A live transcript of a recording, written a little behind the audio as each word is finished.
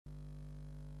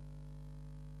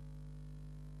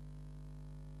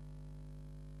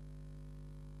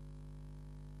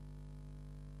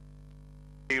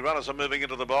The runners are moving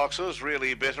into the boxes.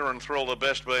 Really Better and Thrill the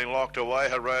Best being locked away.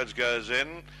 Her Roads goes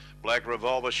in. Black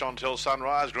Revolver, Chantel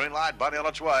Sunrise, green light, Bunny on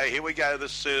its way. Here we go.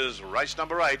 This is race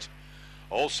number 8.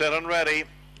 All set and ready.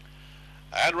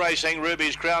 And racing,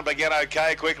 Ruby's Crown began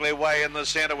okay. Quickly away in the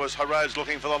centre was Herodes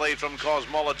looking for the lead from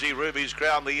Cosmology. Ruby's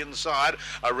Crown the inside.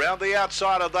 Around the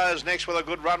outside of those next with a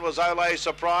good run was Olay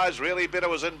Surprise. Really Better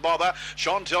was in bother.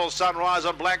 Chantel Sunrise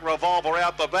and Black Revolver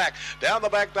out the back. Down the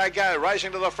back they go.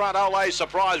 Racing to the front, Olay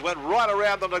Surprise went right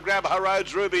around them to grab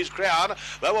Herodes Ruby's Crown.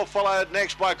 They were followed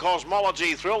next by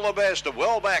Cosmology. Thrill the Best.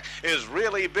 Well back is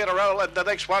Really Better. And the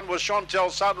next one was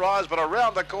Chantel Sunrise, but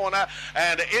around the corner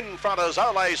and in front is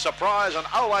Olay Surprise. And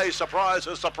Olay Surprise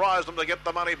has surprised them to get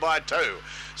the money by 2.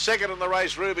 Second in the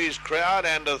race, Ruby's Crown,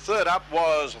 and third up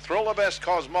was Thrill the Best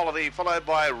Cosmology, followed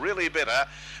by Really Better.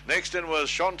 Next in was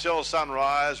Chantel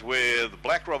Sunrise with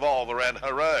Black Revolver and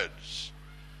Herodes.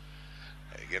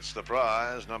 He gets the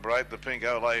prize, number 8, the pink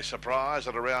Olay Surprise,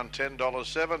 at around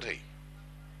 $10.70.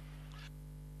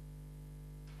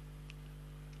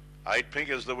 8 pink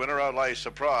is the winner, Olay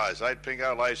Surprise. 8 pink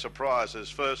Olay Surprise is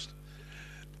first.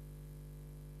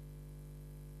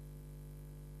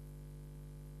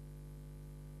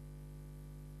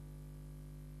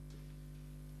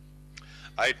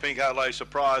 8 pink Olay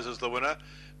Surprise is the winner.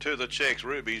 2 the checks,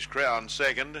 Ruby's Crown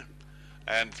second.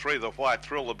 And 3 the white,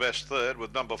 Thrill the Best third,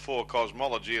 with number 4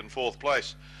 Cosmology in 4th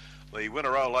place. The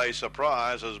winner Olay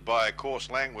Surprise is by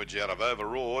Coarse Language out of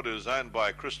Overawed, who's owned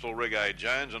by Crystal Reggae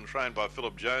Jones and trained by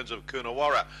Philip Jones of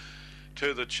Coonawarra.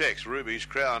 2 the checks, Ruby's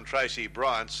Crown, Tracy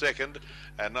Bryant second.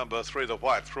 And number 3 the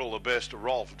white, Thrill the Best,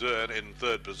 Rolf Dern in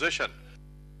 3rd position.